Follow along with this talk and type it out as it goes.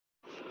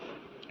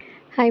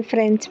Hi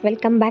friends,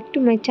 welcome back to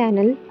my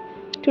channel.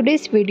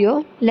 Today's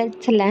video,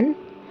 let's learn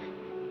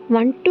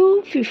 1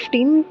 to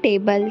 15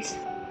 tables.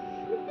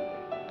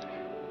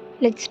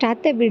 Let's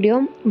start the video.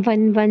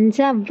 1 ones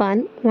are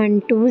 1,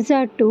 1 twos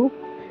are 2,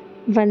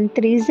 1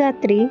 threes are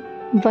 3,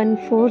 1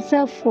 fours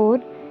are 4,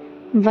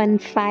 1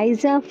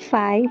 fives are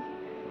 5,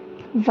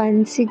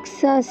 1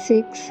 six are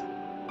 6,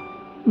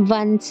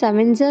 1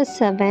 sevens are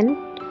 7,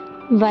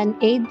 1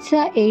 eights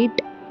are 8,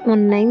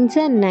 1 nines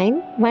are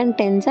 9, 1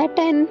 tens are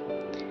 10.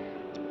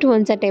 2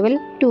 ones are table,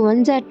 2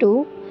 ones are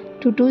 2,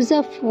 2 twos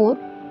are 4,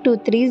 2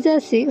 threes are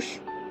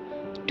 6,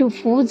 2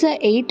 fours are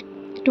 8,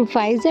 2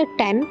 fives are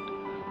 10,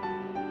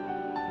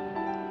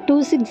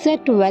 2 six are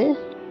 12,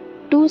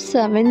 2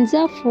 sevens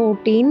are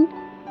 14,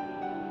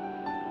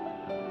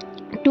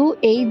 2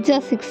 eights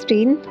are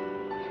 16,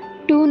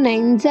 2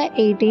 nines are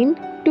 18,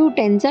 2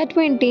 tens are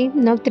 20.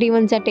 Now 3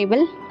 ones are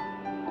table,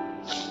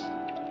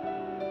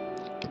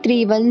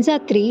 3 ones are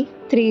 3,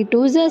 3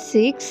 twos are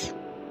 6,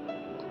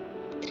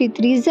 3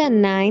 threes are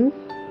 9,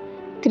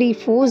 3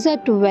 fours are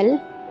 12,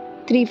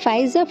 3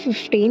 fives are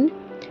 15,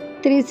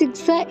 3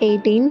 sixes are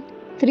 18,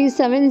 3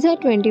 sevens are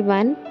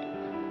 21,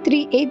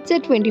 3 eights are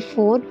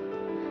 24,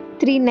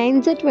 3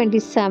 nines are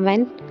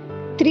 27,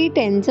 3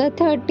 tens are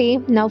 30.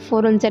 Now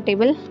 4 ones are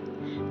table,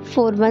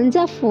 4 ones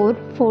are 4,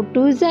 4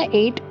 twos are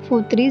 8,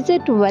 4 threes are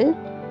 12,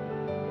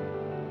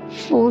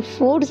 4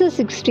 fours are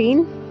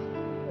 16,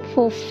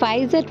 4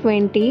 fives are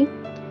 20,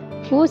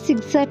 4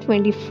 sixes are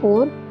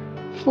 24,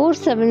 4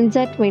 sevens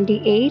are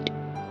 28,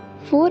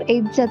 4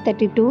 eights are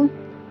 32,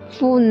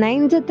 4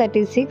 nines are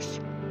 36,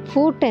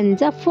 4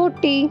 tens are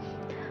 40.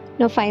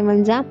 Now 5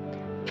 ones are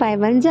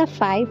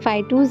 5,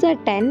 5 twos are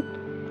 10,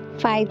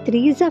 5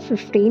 threes are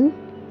 15,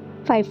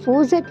 5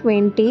 fours are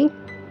 20,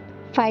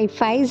 5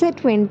 fives are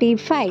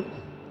 25,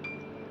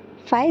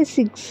 5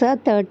 sixes are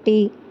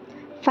 30,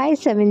 5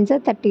 sevens are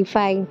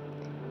 35,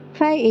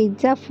 5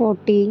 eights are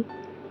 40,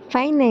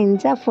 5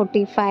 nines are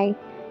 45,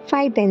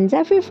 5 tens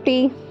are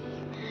 50.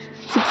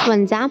 6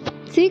 ones are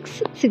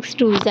 6, 6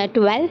 twos are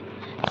 12,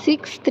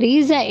 6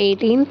 threes are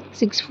 18,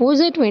 6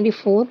 fours are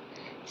 24,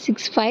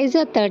 6 fives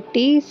are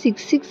 30,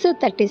 6 sixes are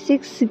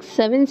 36, 6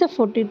 sevens are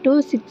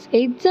 42, 6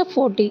 eights are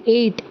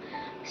 48,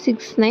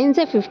 6 nines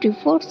are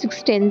 54,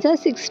 6 tens are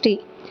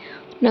 60.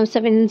 Now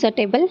 7s are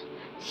table,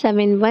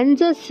 7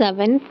 ones are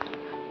 7,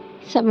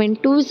 7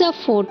 twos are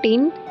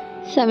 14,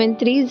 7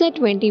 threes are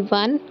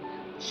 21,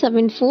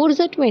 7 fours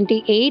are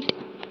 28,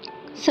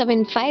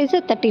 7 fives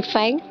are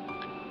 35,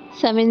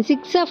 7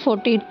 sixes are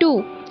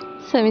 42,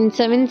 7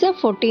 sevens are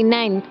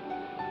 49,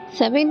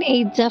 7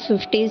 eights are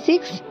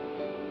 56,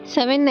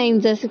 7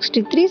 nines are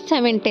 63,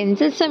 7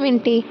 tens are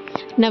 70.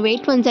 Now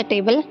 8 ones are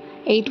table,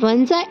 8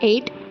 ones are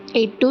 8,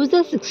 8 twos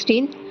are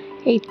 16,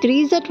 8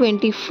 threes are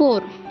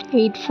 24,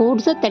 8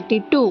 fours are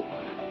 32,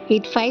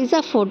 8 fives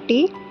are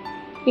 40,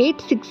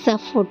 8 sixes are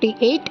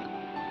 48,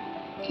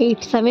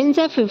 8 sevens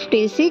are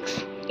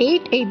 56,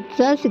 8 eights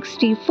are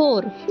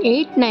 64,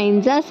 8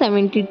 nines are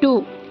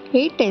 72,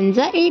 8 tens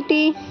are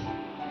 80.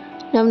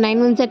 Now 9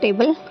 ones are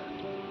table,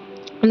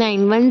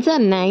 9 ones are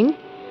 9,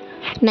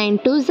 9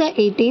 twos are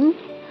 18,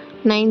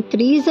 9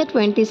 threes are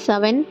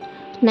 27,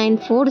 9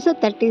 fours are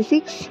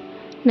 36,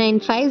 9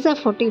 fives are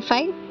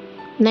 45,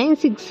 9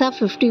 sixes are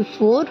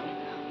 54,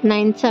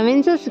 9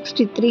 sevens are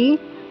 63,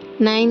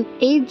 9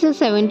 eights are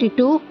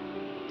 72,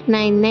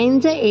 9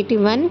 nines are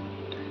 81,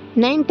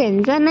 9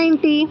 tens are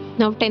 90.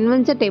 Now 10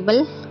 ones are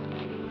table,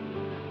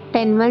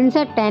 10 ones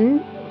are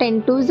 10,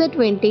 10 twos are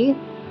 20,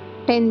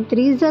 10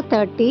 threes are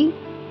 30,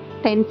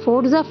 10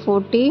 fours are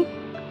 40,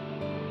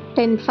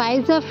 10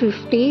 fives are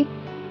 50,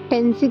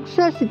 10 sixes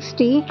are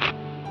 60,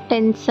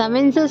 10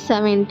 sevens are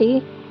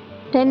 70,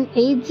 10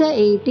 eights are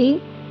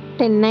 80,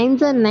 10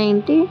 nines are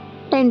 90,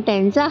 10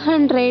 tens are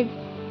 100.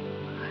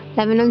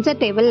 11 ones are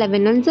table,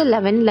 11 ones are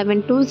 11,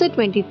 11 twos are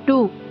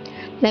 22,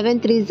 11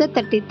 threes are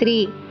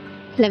 33,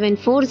 11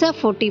 fours are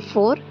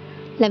 44,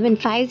 11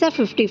 fives are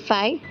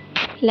 55,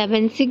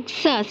 11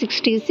 sixes are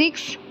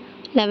 66,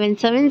 11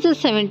 sevens are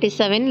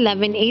 77,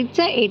 11 eights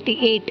are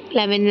 88,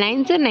 11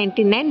 nines are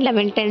 99,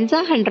 11 tens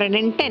are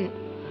 110.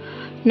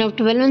 Now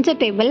 12 ones are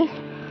table,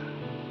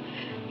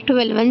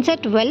 12 ones are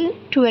 12,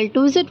 12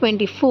 twos are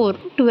 24,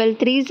 12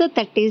 threes are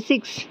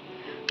 36,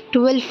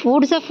 12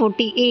 fours are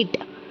 48,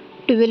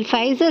 12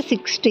 fives are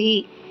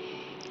 60,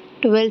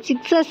 12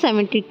 sixes are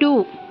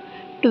 72,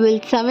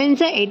 12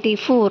 sevens are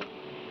 84,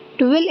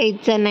 12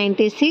 eights are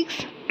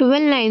 96,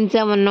 12 nines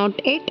are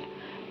 108,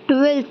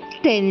 12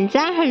 tens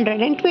are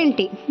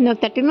 120. Now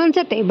 13 ones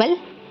are table,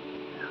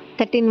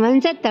 13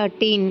 ones are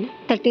 13,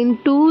 13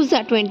 twos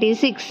are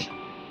 26,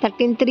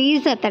 13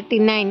 threes are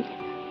 39,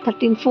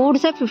 13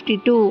 fours are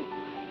 52,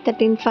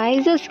 13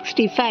 fives are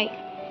 65,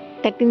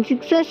 13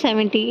 sixes are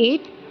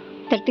 78,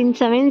 13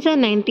 sevens are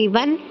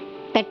 91,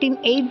 13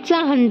 eights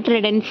are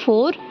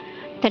 104,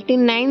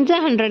 13 nines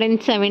are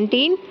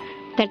 117,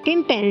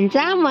 13 tens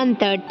are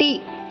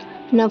 130.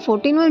 Now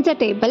 14 ones are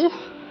table,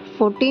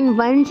 14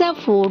 ones are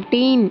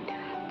 14,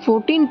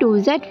 14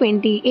 twos are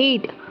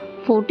 28,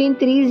 14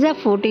 threes are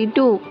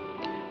 42,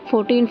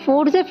 14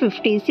 fours are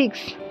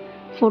 56,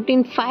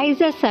 14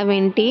 5s are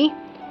 70,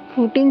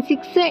 14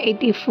 6s are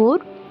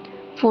 84,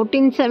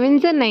 14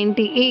 7s are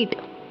 98,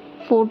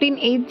 14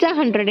 8s are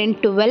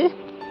 112,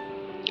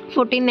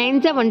 14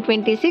 9s are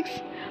 126,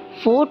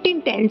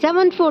 14 10s are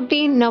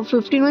 114. Now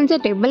 15 ones are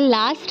table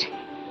last.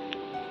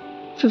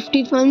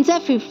 15 ones are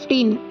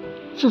 15,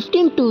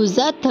 15 2s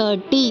are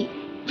 30,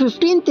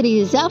 15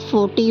 3s are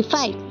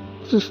 45,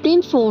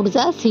 15 4s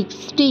are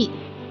 60,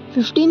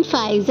 15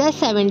 5s are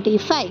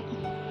 75,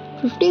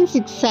 15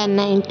 6s are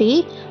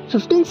 90,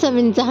 15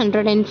 7s are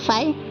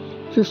 105,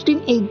 15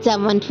 8s are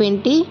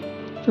 120,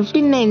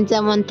 15 9s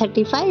are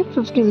 135,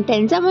 15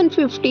 10s are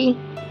 150.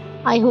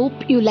 I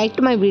hope you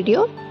liked my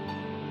video.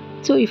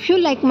 So if you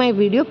like my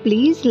video,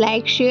 please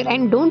like, share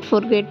and don't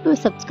forget to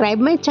subscribe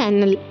my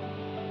channel.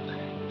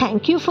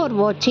 Thank you for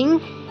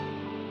watching.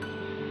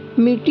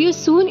 Meet you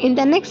soon in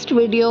the next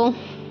video.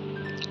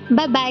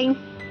 Bye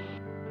bye.